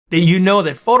Did you know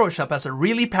that Photoshop has a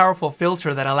really powerful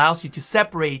filter that allows you to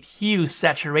separate hue,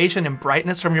 saturation, and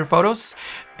brightness from your photos?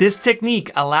 This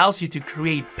technique allows you to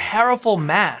create powerful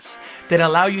masks that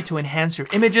allow you to enhance your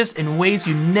images in ways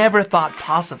you never thought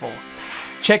possible.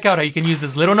 Check out how you can use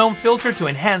this little-known filter to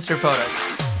enhance your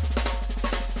photos.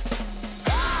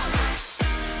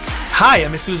 Hi,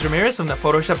 I'm Jesus Ramirez from the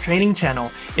Photoshop Training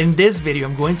Channel. In this video,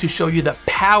 I'm going to show you the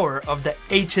power of the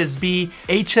HSB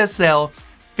HSL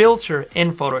filter in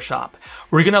Photoshop.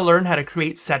 We're going to learn how to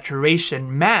create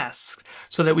saturation masks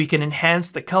so that we can enhance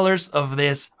the colors of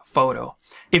this photo.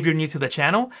 If you're new to the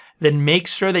channel, then make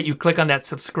sure that you click on that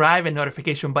subscribe and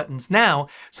notification buttons now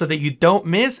so that you don't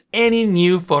miss any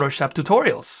new Photoshop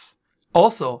tutorials.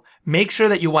 Also, make sure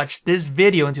that you watch this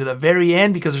video until the very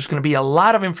end because there's going to be a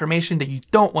lot of information that you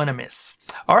don't want to miss.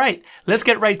 All right, let's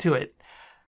get right to it.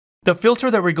 The filter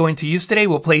that we're going to use today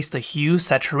will place the hue,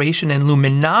 saturation, and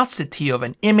luminosity of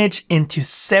an image into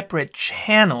separate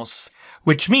channels,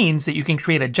 which means that you can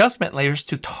create adjustment layers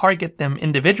to target them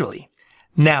individually.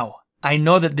 Now, I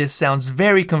know that this sounds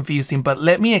very confusing, but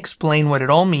let me explain what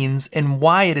it all means and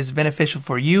why it is beneficial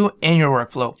for you and your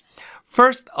workflow.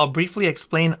 First, I'll briefly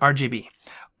explain RGB.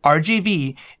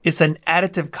 RGB is an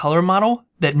additive color model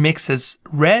that mixes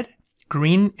red,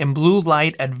 green, and blue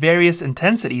light at various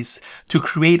intensities to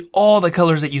create all the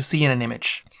colors that you see in an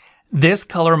image. This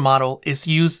color model is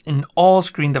used in all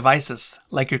screen devices,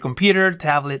 like your computer,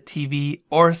 tablet, TV,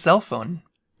 or cell phone.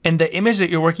 And the image that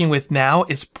you're working with now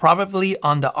is probably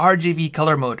on the RGB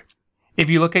color mode. If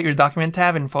you look at your document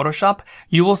tab in Photoshop,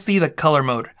 you will see the color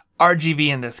mode, RGB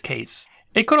in this case.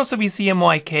 It could also be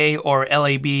CMYK or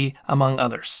LAB, among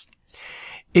others.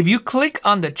 If you click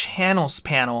on the channels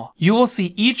panel, you will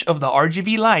see each of the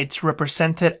RGB lights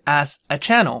represented as a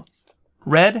channel: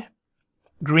 red,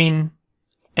 green,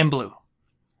 and blue.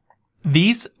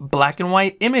 These black and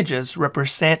white images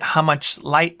represent how much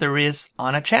light there is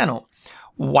on a channel.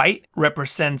 White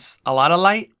represents a lot of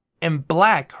light, and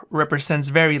black represents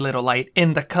very little light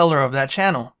in the color of that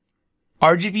channel.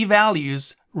 RGB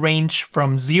values range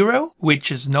from 0, which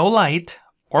is no light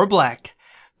or black,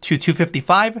 to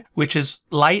 255, which is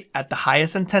light at the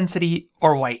highest intensity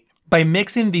or white. By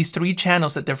mixing these three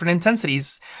channels at different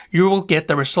intensities, you will get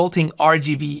the resulting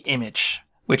RGB image,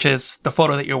 which is the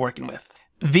photo that you're working with.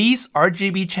 These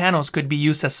RGB channels could be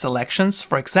used as selections.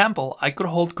 For example, I could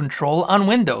hold Control on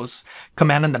Windows,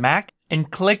 Command on the Mac,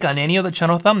 and click on any of the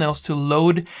channel thumbnails to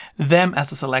load them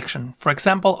as a selection. For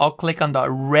example, I'll click on the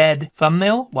red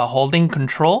thumbnail while holding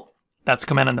Control, that's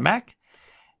Command on the Mac,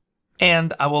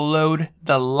 and I will load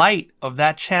the light of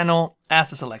that channel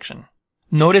as a selection.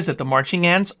 Notice that the marching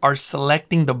ants are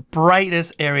selecting the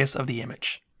brightest areas of the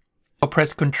image. I'll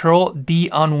press Ctrl D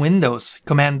on Windows,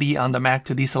 Command D on the Mac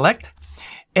to deselect.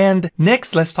 And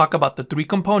next, let's talk about the three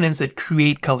components that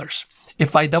create colors.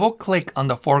 If I double click on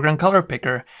the foreground color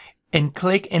picker and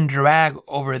click and drag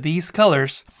over these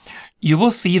colors, you will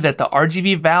see that the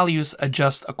RGB values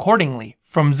adjust accordingly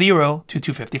from 0 to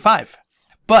 255.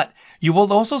 But you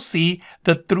will also see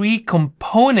the three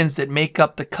components that make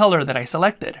up the color that I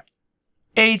selected.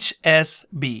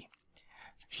 HSB.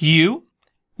 Hue,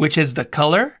 which is the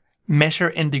color, measure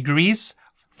in degrees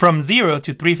from 0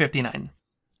 to 359.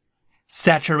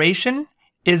 Saturation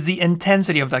is the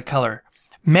intensity of that color,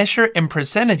 measure in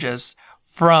percentages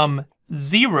from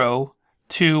 0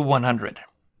 to 100.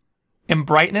 And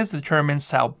brightness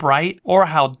determines how bright or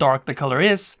how dark the color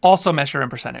is, also measure in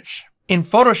percentage. In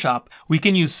Photoshop, we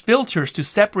can use filters to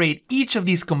separate each of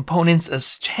these components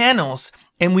as channels,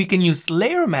 and we can use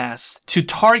layer masks to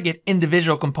target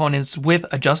individual components with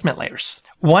adjustment layers.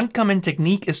 One common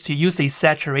technique is to use a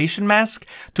saturation mask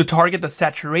to target the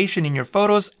saturation in your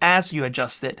photos as you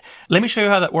adjust it. Let me show you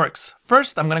how that works.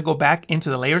 First, I'm going to go back into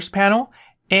the layers panel,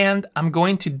 and I'm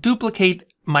going to duplicate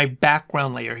my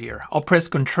background layer here. I'll press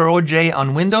Ctrl J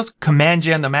on Windows, Command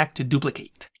J on the Mac to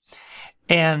duplicate.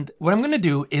 And what I'm going to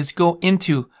do is go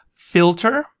into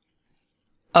Filter,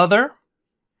 Other,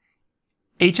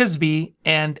 HSB,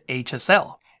 and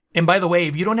HSL. And by the way,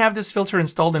 if you don't have this filter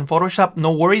installed in Photoshop,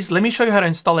 no worries. Let me show you how to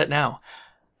install it now.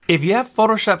 If you have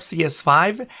Photoshop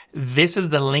CS5, this is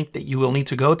the link that you will need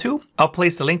to go to. I'll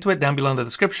place the link to it down below in the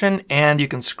description, and you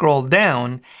can scroll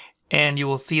down and you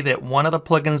will see that one of the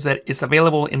plugins that is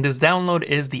available in this download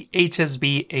is the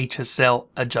HSB HSL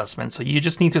adjustment. So you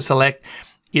just need to select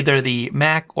either the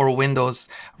Mac or Windows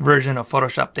version of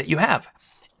Photoshop that you have.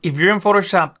 If you're in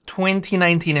Photoshop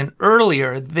 2019 and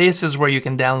earlier, this is where you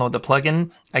can download the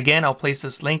plugin. Again, I'll place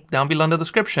this link down below in the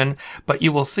description, but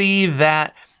you will see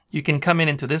that you can come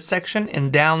into this section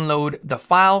and download the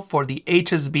file for the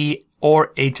HSB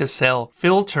or HSL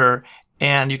filter,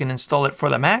 and you can install it for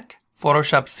the Mac,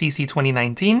 Photoshop CC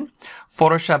 2019,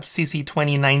 Photoshop CC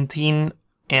 2019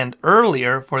 and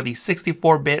earlier for the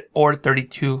 64-bit or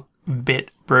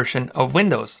 32-bit version of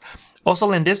Windows.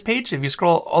 Also in this page, if you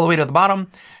scroll all the way to the bottom,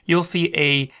 you'll see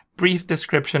a brief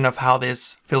description of how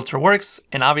this filter works.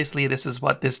 And obviously this is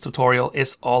what this tutorial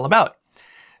is all about.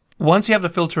 Once you have the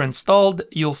filter installed,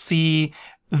 you'll see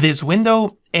this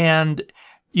window and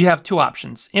you have two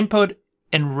options, input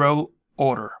and row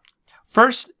order.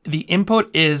 First, the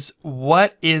input is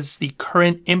what is the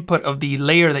current input of the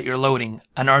layer that you're loading,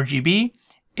 an RGB,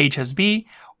 HSB,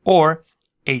 or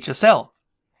HSL.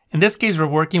 In this case, we're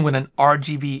working with an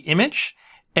RGB image.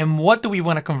 And what do we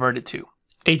want to convert it to?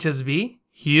 HSB,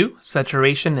 hue,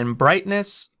 saturation, and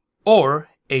brightness, or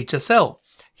HSL,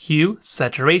 hue,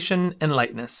 saturation, and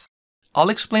lightness. I'll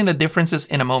explain the differences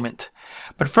in a moment.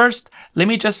 But first, let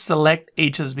me just select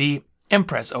HSB and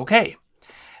press OK.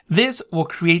 This will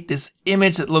create this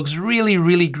image that looks really,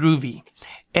 really groovy.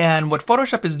 And what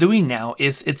Photoshop is doing now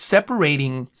is it's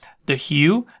separating the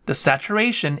hue, the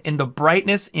saturation, and the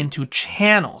brightness into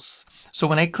channels. So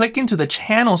when I click into the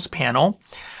channels panel,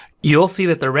 you'll see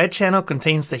that the red channel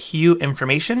contains the hue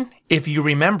information. If you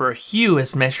remember, hue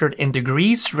is measured in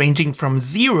degrees ranging from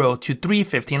 0 to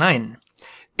 359.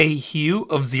 A hue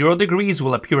of 0 degrees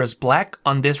will appear as black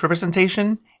on this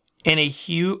representation, and a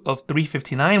hue of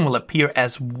 359 will appear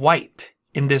as white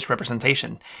in this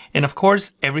representation. And of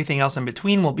course, everything else in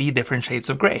between will be different shades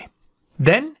of gray.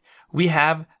 Then we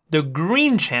have the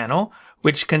green channel,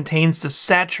 which contains the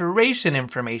saturation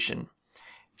information.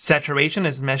 Saturation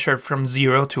is measured from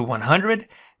 0 to 100.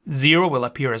 0 will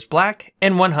appear as black,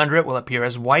 and 100 will appear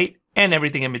as white, and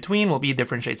everything in between will be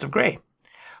different shades of gray.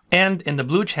 And in the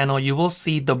blue channel, you will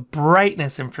see the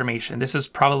brightness information. This is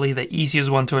probably the easiest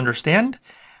one to understand.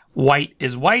 White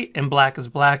is white and black is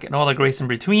black, and all the grays in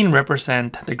between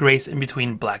represent the grays in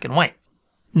between black and white.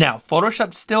 Now,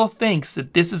 Photoshop still thinks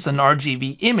that this is an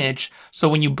RGB image, so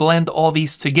when you blend all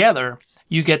these together,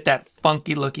 you get that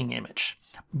funky looking image.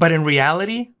 But in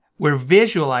reality, we're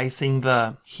visualizing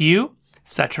the hue,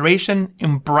 saturation,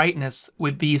 and brightness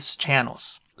with these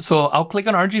channels. So I'll click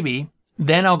on RGB,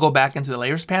 then I'll go back into the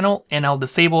layers panel and I'll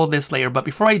disable this layer. But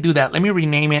before I do that, let me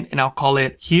rename it and I'll call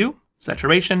it hue,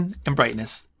 saturation, and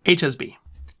brightness, HSB.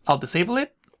 I'll disable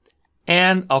it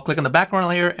and I'll click on the background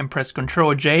layer and press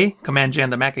Ctrl J, Command J on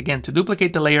the Mac again to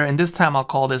duplicate the layer. And this time I'll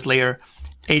call this layer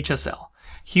HSL,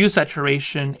 hue,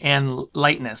 saturation, and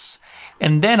lightness.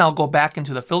 And then I'll go back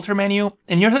into the filter menu.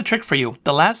 And here's a trick for you.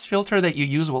 The last filter that you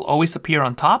use will always appear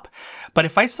on top. But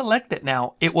if I select it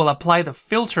now, it will apply the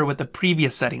filter with the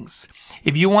previous settings.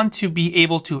 If you want to be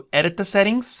able to edit the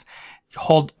settings,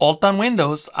 hold Alt on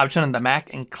Windows, Option on the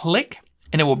Mac, and click,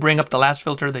 and it will bring up the last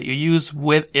filter that you use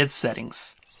with its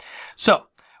settings. So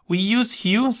we used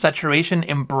hue, saturation,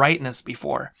 and brightness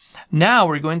before. Now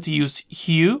we're going to use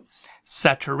hue,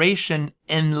 saturation,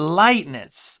 and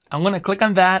lightness. I'm going to click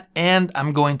on that and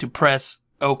I'm going to press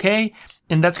OK.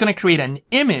 And that's going to create an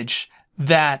image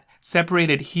that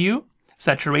separated hue,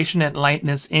 saturation, and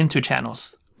lightness into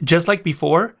channels. Just like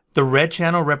before, the red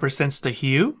channel represents the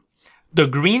hue. The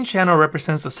green channel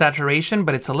represents the saturation,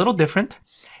 but it's a little different.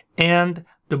 And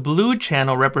the blue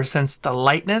channel represents the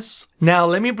lightness. Now,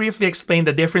 let me briefly explain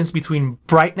the difference between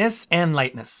brightness and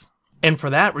lightness. And for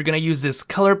that, we're going to use this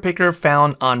color picker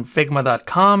found on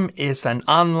Figma.com. It's an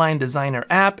online designer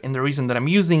app. And the reason that I'm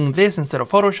using this instead of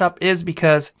Photoshop is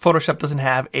because Photoshop doesn't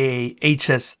have a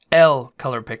HSL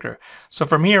color picker. So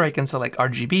from here, I can select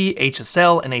RGB,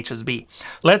 HSL, and HSB.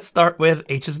 Let's start with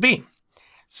HSB.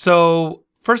 So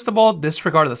first of all,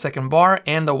 disregard the second bar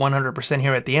and the 100%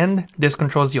 here at the end. This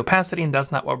controls the opacity, and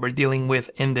that's not what we're dealing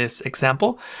with in this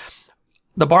example.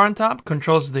 The bar on top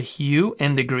controls the hue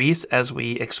in degrees, as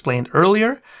we explained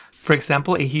earlier. For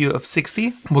example, a hue of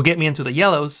 60 will get me into the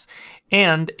yellows,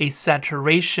 and a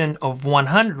saturation of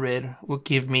 100 will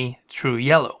give me true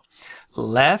yellow.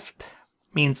 Left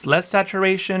means less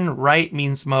saturation, right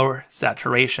means more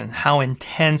saturation, how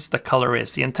intense the color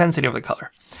is, the intensity of the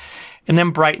color. And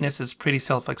then brightness is pretty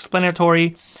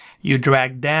self-explanatory. You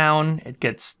drag down, it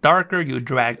gets darker. You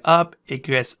drag up, it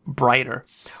gets brighter.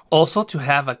 Also, to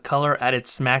have a color at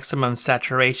its maximum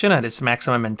saturation, at its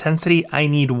maximum intensity, I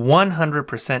need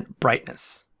 100%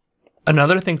 brightness.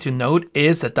 Another thing to note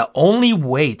is that the only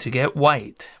way to get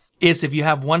white is if you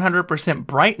have 100%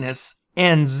 brightness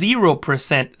and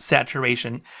 0%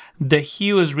 saturation. The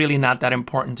hue is really not that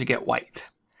important to get white.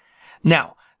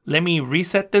 Now, let me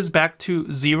reset this back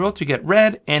to 0 to get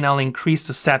red, and I'll increase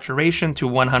the saturation to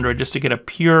 100 just to get a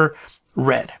pure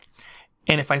red.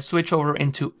 And if I switch over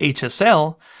into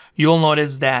HSL, you'll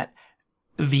notice that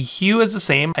the hue is the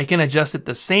same. I can adjust it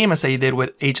the same as I did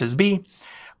with HSB,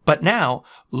 But now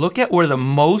look at where the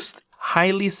most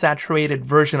highly saturated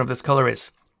version of this color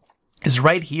is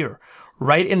right here,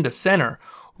 right in the center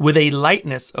with a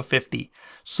lightness of 50.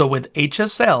 So with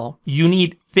HSL, you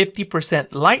need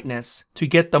 50% lightness to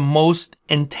get the most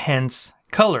intense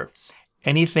color.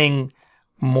 Anything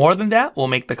more than that will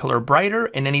make the color brighter,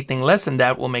 and anything less than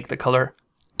that will make the color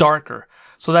darker.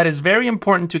 So that is very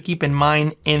important to keep in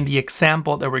mind in the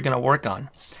example that we're going to work on.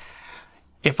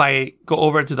 If I go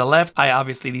over to the left, I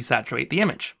obviously desaturate the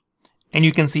image. And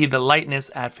you can see the lightness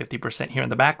at 50% here in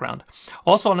the background.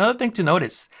 Also, another thing to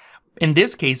notice, in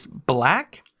this case,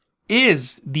 black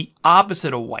is the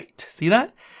opposite of white. See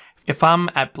that? If I'm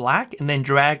at black and then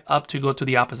drag up to go to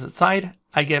the opposite side,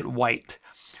 I get white.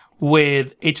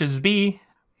 With HSB,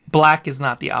 black is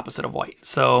not the opposite of white.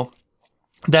 So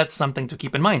that's something to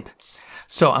keep in mind.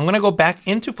 So I'm going to go back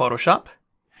into Photoshop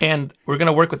and we're going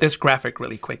to work with this graphic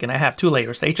really quick. And I have two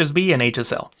layers, HSB and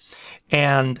HSL.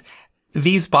 And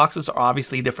these boxes are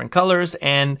obviously different colors,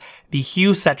 and the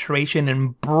hue, saturation,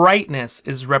 and brightness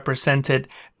is represented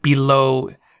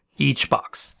below each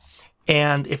box.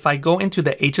 And if I go into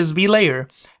the HSB layer,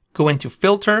 go into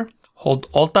Filter, hold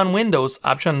Alt on Windows,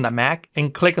 Option on the Mac,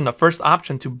 and click on the first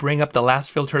option to bring up the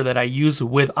last filter that I use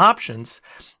with options,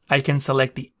 I can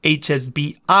select the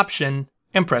HSB option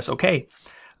and press OK.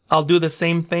 I'll do the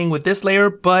same thing with this layer,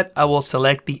 but I will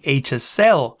select the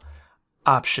HSL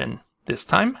option this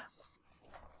time.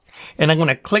 And I'm going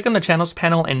to click on the channels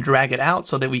panel and drag it out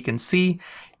so that we can see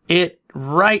it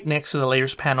right next to the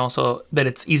layers panel so that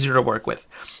it's easier to work with.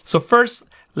 So first,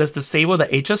 let's disable the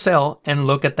HSL and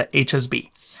look at the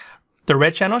HSB. The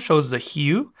red channel shows the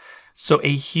hue. So a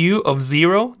hue of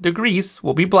 0 degrees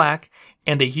will be black,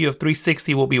 and the hue of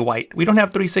 360 will be white. We don't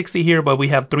have 360 here, but we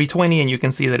have 320, and you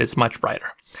can see that it's much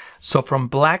brighter. So from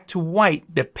black to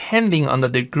white, depending on the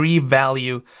degree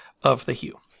value of the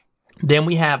hue. Then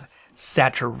we have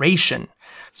saturation.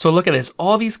 So look at this.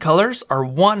 All these colors are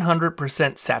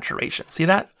 100% saturation. See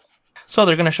that? So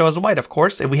they're going to show as white, of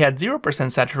course. If we had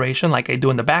 0% saturation, like I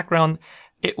do in the background,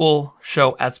 it will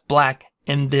show as black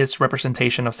in this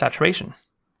representation of saturation.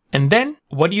 And then,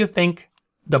 what do you think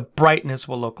the brightness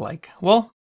will look like?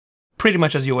 Well, pretty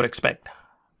much as you would expect.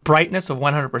 Brightness of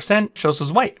 100% shows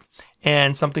as white.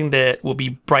 And something that will be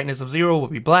brightness of 0 will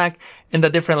be black. And the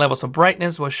different levels of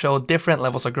brightness will show different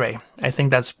levels of gray. I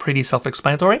think that's pretty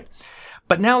self-explanatory.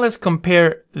 But now let's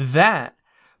compare that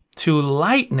to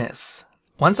lightness.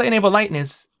 Once I enable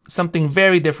lightness, something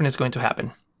very different is going to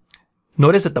happen.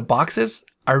 Notice that the boxes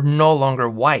are no longer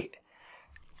white.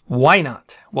 Why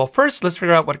not? Well, first, let's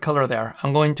figure out what color they are.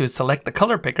 I'm going to select the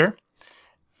color picker,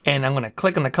 and I'm going to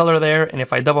click on the color there. And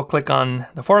if I double click on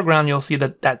the foreground, you'll see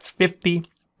that that's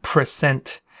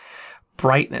 50%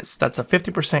 brightness. That's a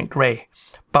 50% gray.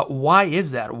 But why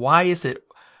is that? Why is it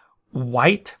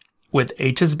white with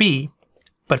HSB,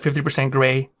 but 50%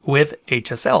 gray with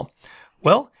HSL?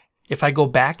 Well, if I go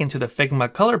back into the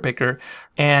Figma color picker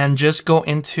and just go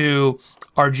into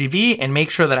RGB and make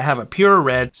sure that I have a pure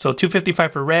red, so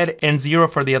 255 for red and 0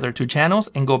 for the other two channels,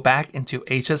 and go back into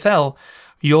HSL,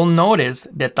 you'll notice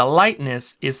that the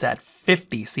lightness is at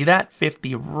 50. See that?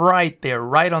 50 right there,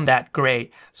 right on that gray.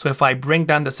 So if I bring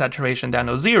down the saturation down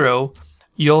to 0,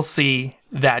 you'll see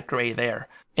that gray there.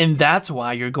 And that's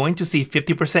why you're going to see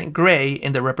 50% gray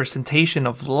in the representation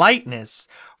of lightness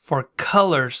for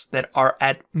colors that are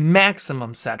at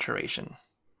maximum saturation.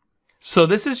 So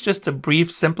this is just a brief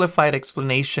simplified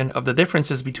explanation of the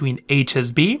differences between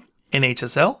HSB and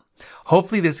HSL.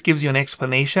 Hopefully this gives you an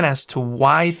explanation as to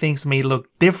why things may look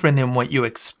different than what you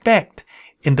expect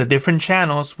in the different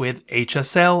channels with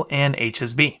HSL and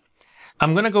HSB.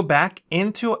 I'm going to go back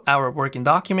into our working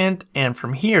document, and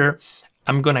from here,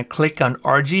 I'm going to click on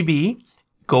RGB,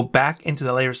 go back into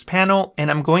the layers panel, and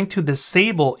I'm going to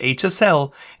disable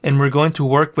HSL, and we're going to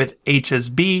work with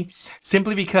HSB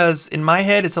simply because in my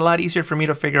head, it's a lot easier for me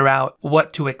to figure out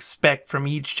what to expect from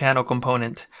each channel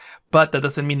component. But that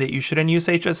doesn't mean that you shouldn't use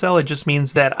HSL. It just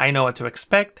means that I know what to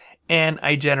expect, and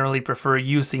I generally prefer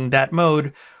using that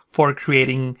mode for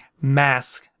creating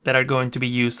masks that are going to be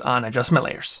used on adjustment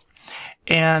layers.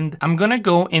 And I'm going to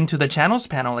go into the channels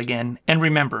panel again, and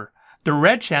remember, the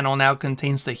red channel now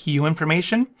contains the hue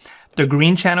information, the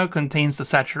green channel contains the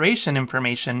saturation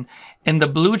information, and the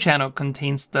blue channel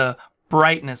contains the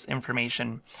brightness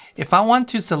information. If I want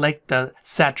to select the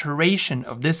saturation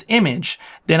of this image,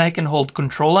 then I can hold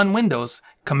Control on Windows,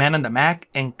 Command on the Mac,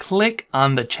 and click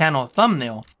on the channel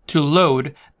thumbnail to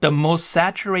load the most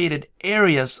saturated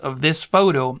areas of this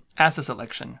photo as a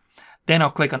selection. Then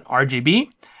I'll click on RGB,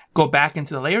 go back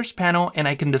into the layers panel, and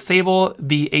I can disable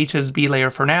the HSB layer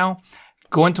for now,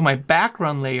 go into my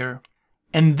background layer,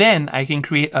 and then I can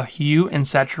create a hue and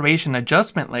saturation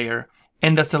adjustment layer,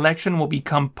 and the selection will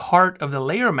become part of the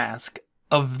layer mask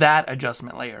of that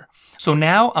adjustment layer. So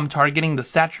now I'm targeting the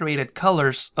saturated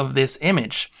colors of this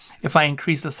image. If I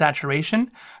increase the saturation,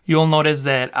 you'll notice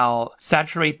that I'll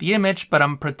saturate the image, but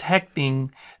I'm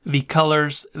protecting the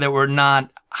colors that were not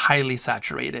highly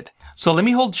saturated. So let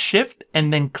me hold Shift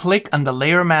and then click on the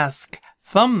layer mask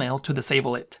thumbnail to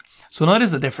disable it. So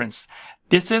notice the difference.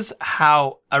 This is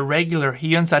how a regular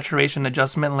hue and saturation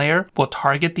adjustment layer will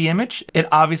target the image. It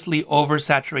obviously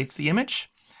oversaturates the image.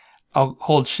 I'll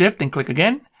hold Shift and click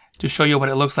again to show you what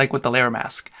it looks like with the layer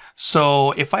mask.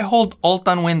 So if I hold Alt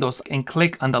on Windows and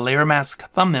click on the layer mask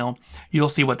thumbnail, you'll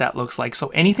see what that looks like. So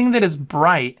anything that is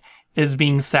bright is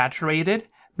being saturated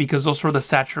because those were the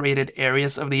saturated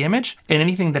areas of the image, and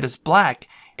anything that is black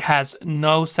has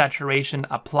no saturation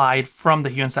applied from the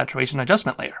hue and saturation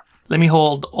adjustment layer. Let me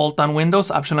hold Alt on Windows,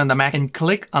 Option on the Mac, and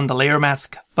click on the layer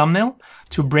mask thumbnail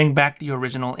to bring back the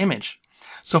original image.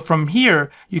 So from here,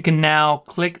 you can now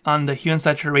click on the hue and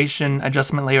saturation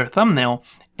adjustment layer thumbnail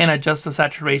and adjust the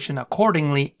saturation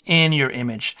accordingly in your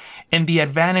image. And the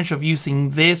advantage of using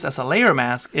this as a layer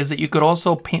mask is that you could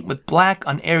also paint with black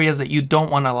on areas that you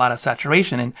don't want a lot of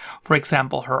saturation in. For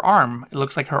example, her arm. It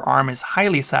looks like her arm is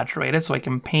highly saturated, so I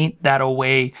can paint that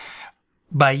away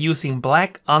by using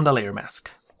black on the layer mask.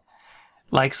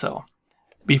 Like so.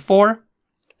 Before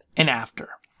and after.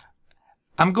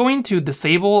 I'm going to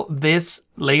disable this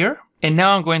layer, and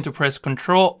now I'm going to press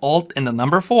Control Alt and the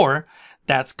number 4,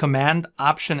 that's Command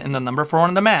Option and the number 4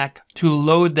 on the Mac, to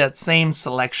load that same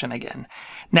selection again.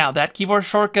 Now that keyboard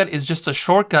shortcut is just a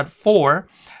shortcut for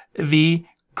the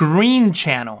green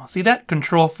channel. See that?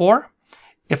 Control 4.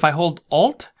 If I hold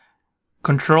Alt,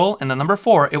 Control, and the number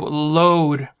 4, it will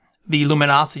load the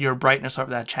luminosity or brightness of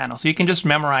that channel. So you can just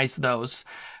memorize those.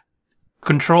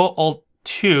 Control Alt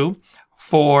 2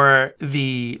 for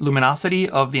the luminosity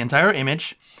of the entire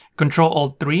image, Control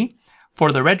Alt 3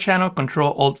 for the red channel,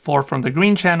 Control Alt 4 from the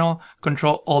green channel,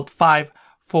 Control Alt 5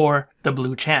 for the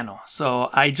blue channel.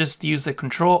 So I just use the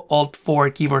Control Alt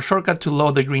 4 keyboard shortcut to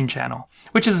load the green channel,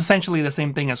 which is essentially the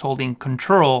same thing as holding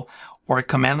Control or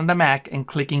Command on the Mac and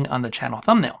clicking on the channel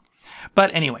thumbnail.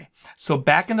 But anyway, so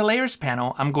back in the layers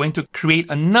panel, I'm going to create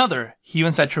another hue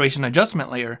and saturation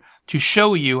adjustment layer to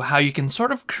show you how you can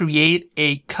sort of create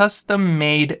a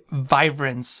custom-made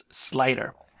Vibrance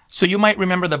slider. So you might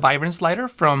remember the Vibrance slider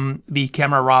from the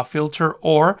Camera Raw filter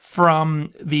or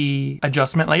from the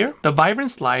adjustment layer. The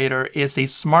Vibrance slider is a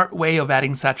smart way of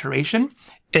adding saturation.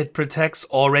 It protects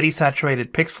already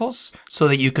saturated pixels so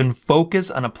that you can focus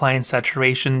on applying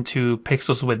saturation to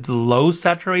pixels with low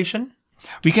saturation.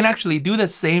 We can actually do the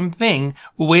same thing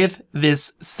with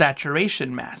this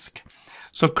saturation mask.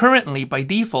 So currently, by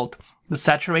default, the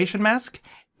saturation mask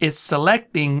is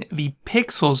selecting the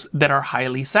pixels that are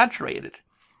highly saturated.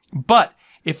 But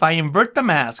if I invert the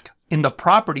mask in the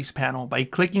Properties panel by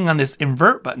clicking on this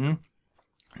Invert button,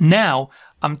 now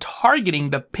I'm targeting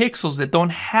the pixels that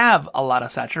don't have a lot of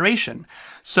saturation.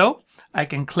 So I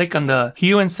can click on the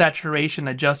Hue and Saturation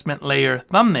Adjustment Layer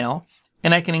thumbnail,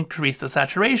 and I can increase the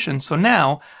saturation. So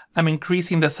now I'm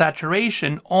increasing the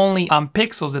saturation only on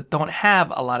pixels that don't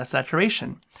have a lot of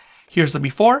saturation. Here's the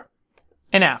before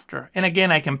and after. And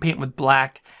again, I can paint with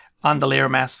black on the layer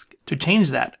mask to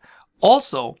change that.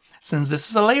 Also, since this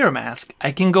is a layer mask,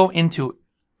 I can go into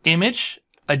Image,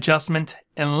 Adjustment,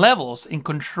 and Levels and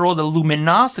control the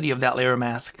luminosity of that layer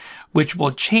mask, which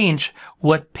will change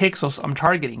what pixels I'm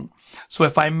targeting. So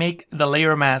if I make the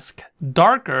layer mask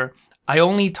darker, I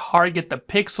only target the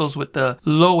pixels with the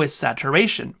lowest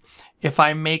saturation. If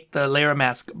I make the layer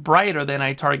mask brighter, then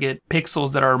I target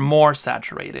pixels that are more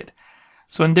saturated.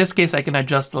 So in this case, I can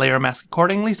adjust the layer mask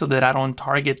accordingly so that I don't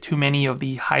target too many of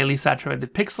the highly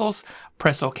saturated pixels.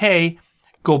 Press OK,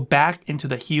 go back into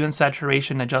the hue and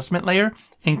saturation adjustment layer,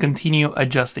 and continue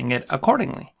adjusting it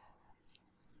accordingly.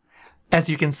 As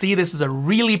you can see, this is a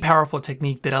really powerful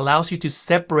technique that allows you to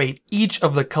separate each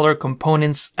of the color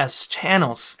components as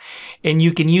channels. And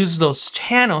you can use those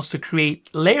channels to create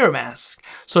layer masks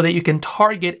so that you can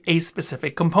target a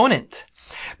specific component.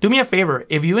 Do me a favor,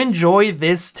 if you enjoy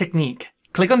this technique,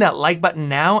 click on that like button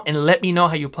now and let me know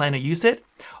how you plan to use it.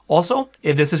 Also,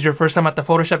 if this is your first time at the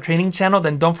Photoshop training channel,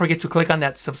 then don't forget to click on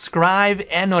that subscribe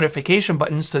and notification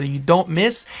button so that you don't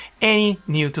miss any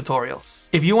new tutorials.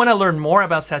 If you want to learn more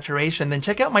about saturation, then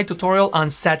check out my tutorial on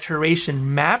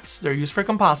saturation maps. They're used for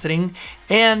compositing,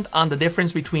 and on the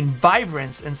difference between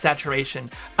vibrance and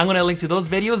saturation. I'm going to link to those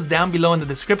videos down below in the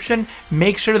description.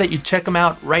 Make sure that you check them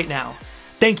out right now.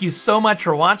 Thank you so much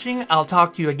for watching. I'll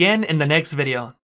talk to you again in the next video.